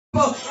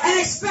and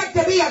expect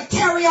to be a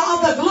carrier of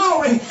the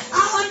glory.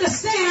 I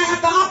understand I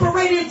have to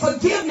operate in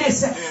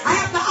forgiveness. I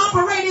have to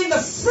operate in the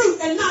fruit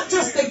and not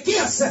just the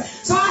gifts.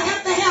 So I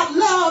have to have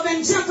love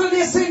and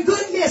gentleness and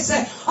goodness.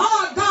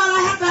 Oh God,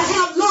 I have to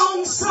have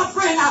long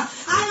suffering.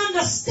 I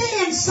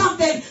understand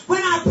something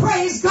when I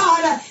praise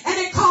God and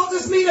it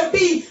causes me to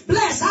be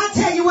blessed. I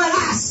tell you what,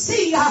 I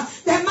see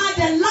that my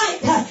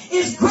delight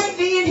is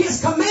greatly in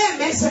his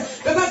commandments,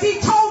 because he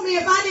told me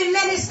if I didn't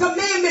let his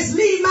commandments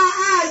lead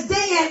my eyes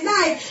day and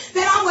night,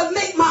 that I would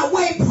make my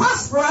way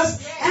prosperous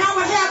and I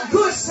would have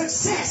good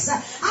success.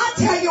 I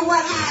tell you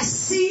what, I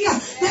see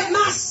that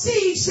my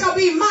seed shall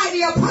be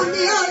mighty upon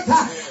the earth.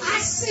 I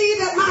see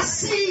that my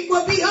seed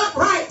will be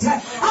upright.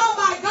 Oh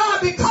my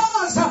God,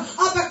 because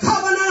of the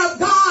covenant of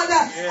God,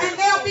 and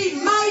they'll be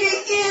mighty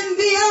in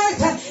the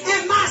earth,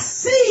 and my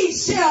seed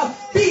shall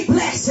be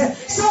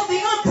blessed. So the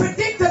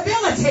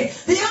unpredictability,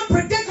 the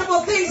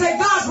unpredictable things that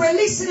God's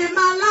releasing in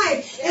my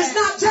life is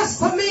not just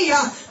for me,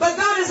 but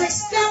God is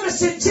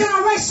establishing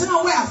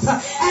generational wealth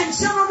and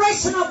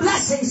generational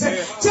blessings.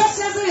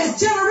 Just as it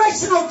is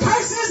generational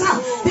curses,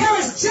 there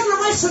is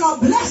generational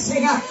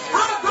blessing.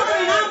 Oh God,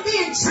 and I'm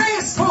being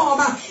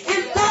transformed.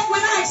 In fact,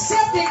 when I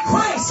accepted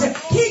Christ,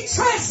 he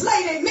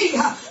translated me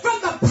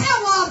from the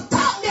power of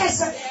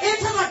darkness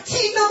into the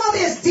kingdom of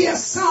his dear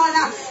son.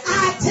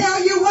 I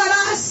tell you what,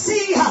 I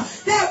see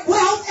that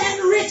wealth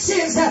and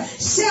riches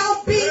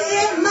shall be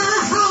in my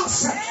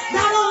house.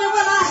 Not only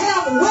will I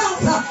have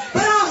wealth,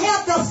 but I'll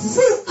have the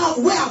fruit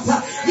of wealth.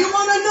 You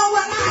want to know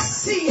what I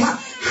see?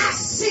 I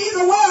see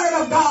the word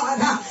of God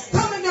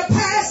coming to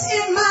pass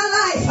in my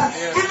life.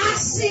 And I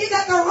see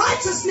that the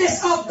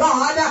righteousness of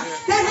God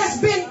that has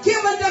been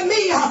given to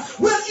me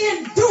will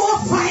endure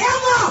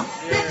forever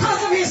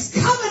because of his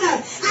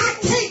covenant. I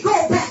can't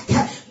go back.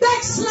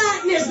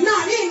 Backsliding is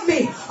not in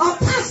me.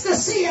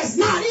 Apostasy is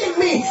not in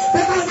me,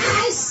 because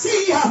I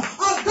see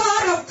a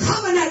God of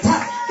covenant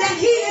that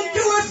he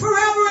endured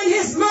forever in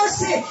his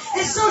mercy,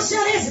 and so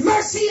shall his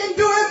mercy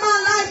endure in my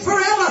life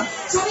forever.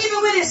 So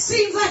even when it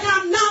seems like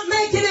I'm not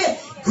making it,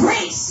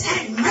 grace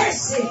and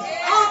mercy,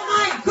 oh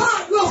my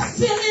God, will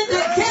fill in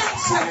the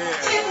gaps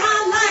in my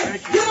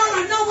life. You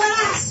want to know what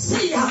I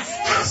see?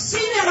 I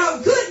see that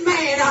a good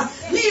man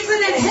leaves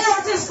an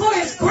inheritance for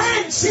his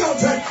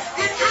grandchildren,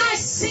 and I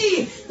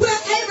see we're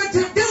able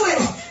to do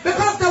it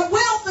because the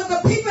wealth of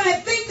the people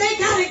that think they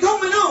got it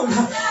going on,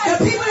 the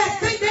people that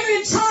think they're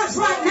in charge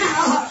right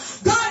now,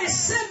 God has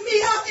set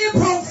me up in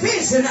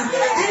provision,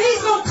 and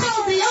he's going to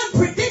cause the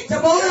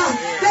unpredictable,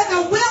 that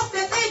the wealth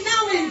that they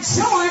now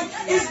enjoy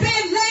is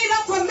being laid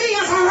up for me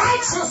as a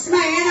righteous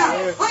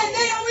man, and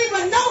they don't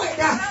even know it,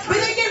 but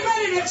they get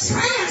ready to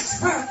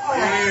transfer.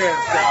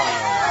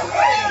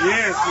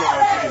 Yes,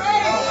 Lord.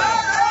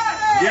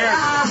 Yes.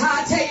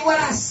 I tell you what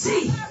I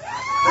see.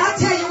 I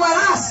tell you what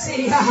I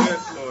see.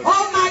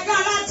 Oh my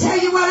God, I tell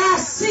you what I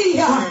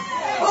see.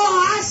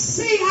 Oh, I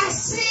see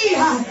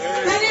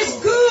that it's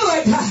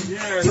good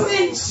to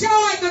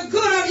enjoy the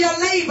good of your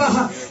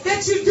labor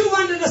that you do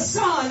under the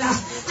sun.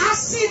 I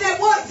see that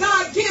what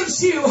God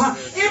gives you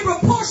in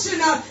proportion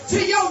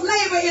to your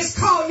labor is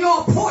called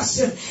your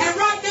portion. And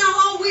right now,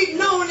 all we've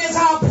known is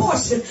our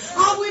portion.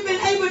 All we've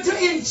been able to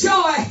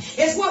enjoy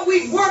is what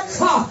we've worked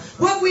for,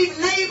 what we've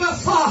labored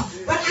for.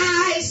 But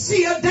I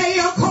see a day,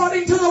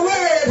 according to the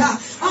word,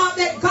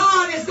 that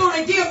God is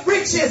going to give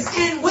riches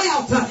and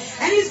wealth.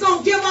 And he's going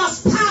to give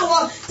us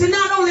power to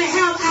not only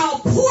have our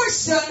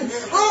portion,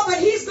 but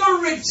he's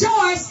going to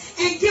rejoice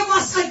and give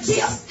us a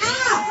gift.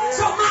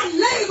 So my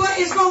labor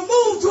is going to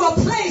move to a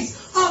place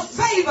of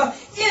favor.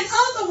 In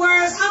other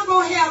words, I'm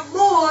going to have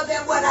more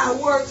than what I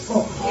work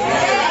for.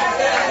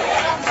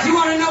 You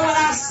want to know what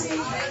I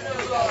see?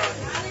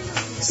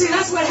 See,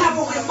 that's what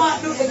happened with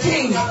Martin Luther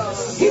King.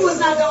 He was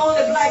not the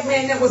only black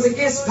man that was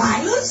against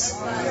violence.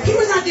 He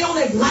was not the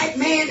only black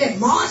man that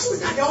marched. He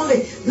was not the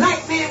only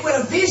black man with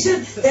a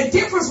vision. The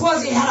difference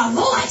was he had a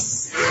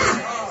voice.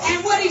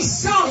 And what he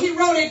saw, he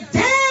wrote it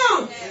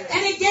down.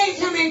 And it gave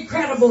him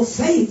incredible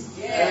faith.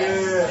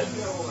 Yeah.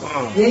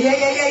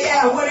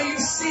 What do you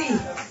see?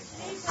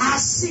 I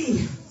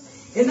see.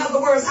 In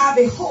other words, I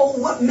behold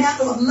what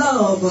manner of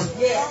love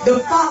the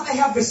Father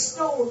have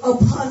bestowed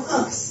upon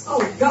us,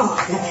 oh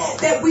God,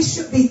 that we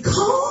should be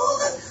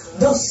called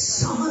the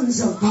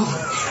sons of God.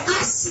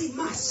 I see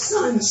my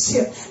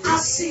sonship. I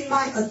see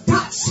my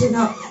adoption.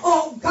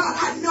 Oh God,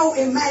 I know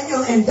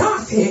Emmanuel and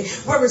Dorothy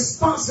were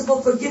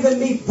responsible for giving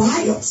me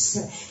vitals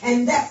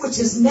and that which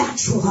is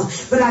natural.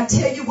 But I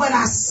tell you what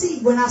I see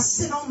when I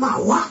sit on my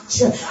watch,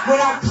 when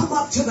I come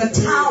up to the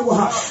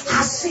tower,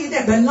 I see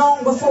that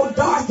long before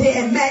Dorothy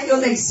and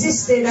Emmanuel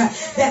existed,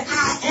 that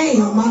I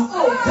am,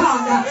 oh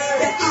God,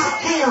 that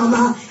I am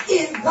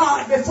in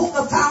God before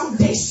the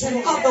foundation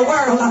of the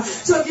world.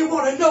 So if you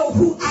want to know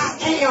who I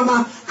am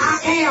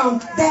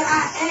that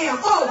I am.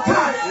 Oh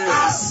God,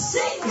 I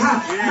see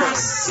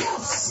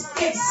myself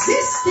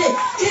existed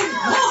in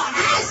God.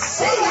 I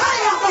see I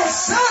am the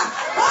son.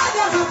 Oh,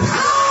 there's a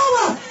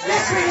power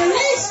that's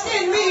released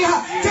in me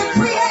to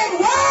create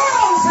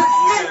worlds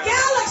and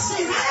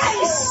galaxies.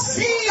 I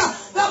see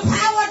the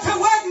power to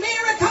work miracles.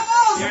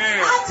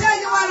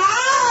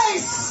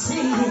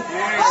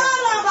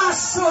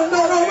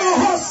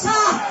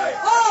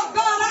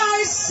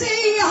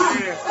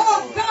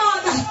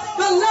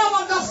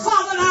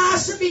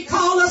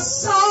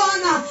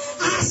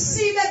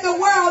 the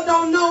world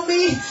don't know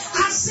me.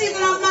 I see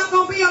that I'm not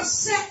going to be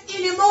upset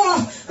anymore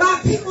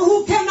by people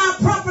who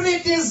cannot properly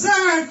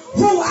discern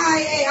who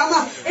I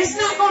am. It's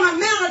not going to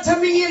matter to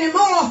me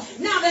anymore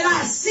now that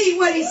I see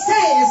what he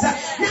says.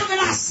 Now that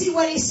I see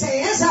what he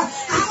says,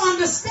 I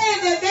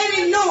understand that they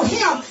didn't know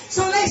him,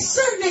 so they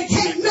certainly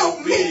can't know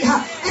me.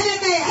 And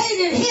if they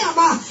hated him,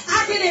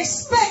 I can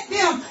expect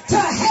them to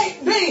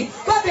hate me.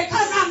 But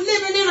because I'm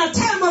living in a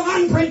time of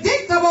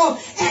unpredictable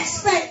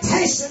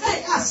expectation,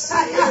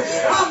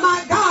 oh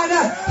my God,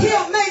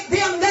 he'll make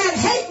them that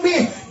hate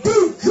me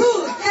do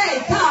good. Hey,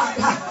 God.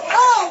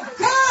 Oh,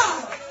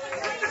 God.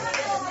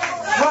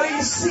 What do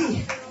you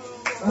see?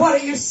 What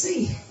do you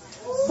see?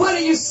 What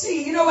do you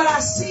see? You know what I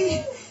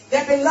see?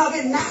 That,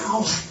 beloved,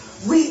 now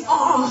we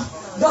are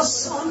the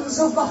sons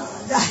of God.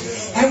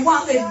 And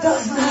while it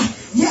does not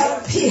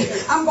yet appear,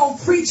 I'm going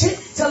to preach it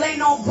till ain't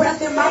no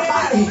breath in my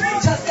body,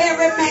 till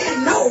every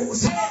man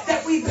knows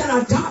that we've been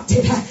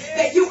adopted,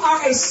 that you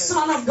are a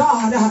son of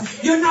God.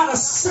 You're not a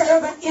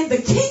servant in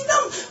the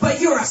kingdom, but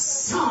you're a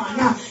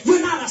son.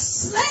 You're not a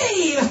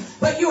slave,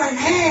 but you're an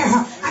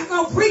heir. I'm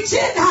going to preach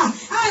it.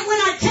 When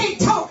I can't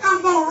talk,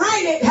 I'm going to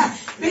write it.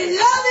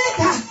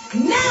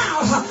 Beloved, now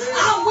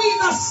are we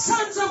the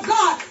sons of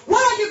God.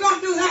 Why are you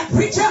going to do that,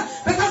 preacher?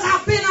 Because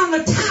I've been on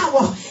the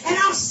tower and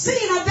I've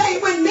seen a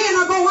day when men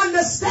are going to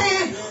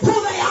understand who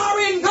they are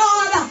in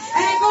God.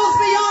 And it goes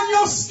beyond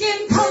your skin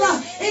color.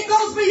 It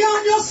goes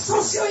beyond your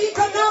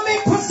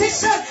socioeconomic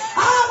position.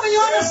 When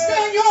you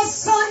understand your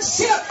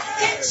sonship,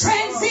 it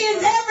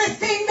transcends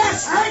everything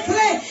that's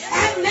earthly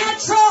and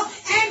natural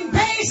and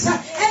base.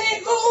 And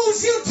it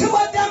moves you to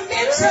a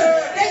dimension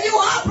that you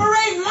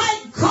operate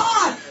like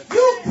God.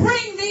 You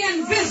bring the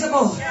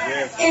invisible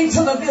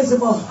into the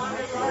visible.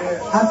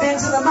 I've been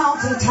to the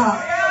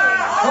mountaintop.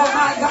 Oh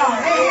my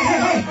God.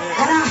 Hey.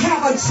 And I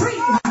have a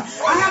dream.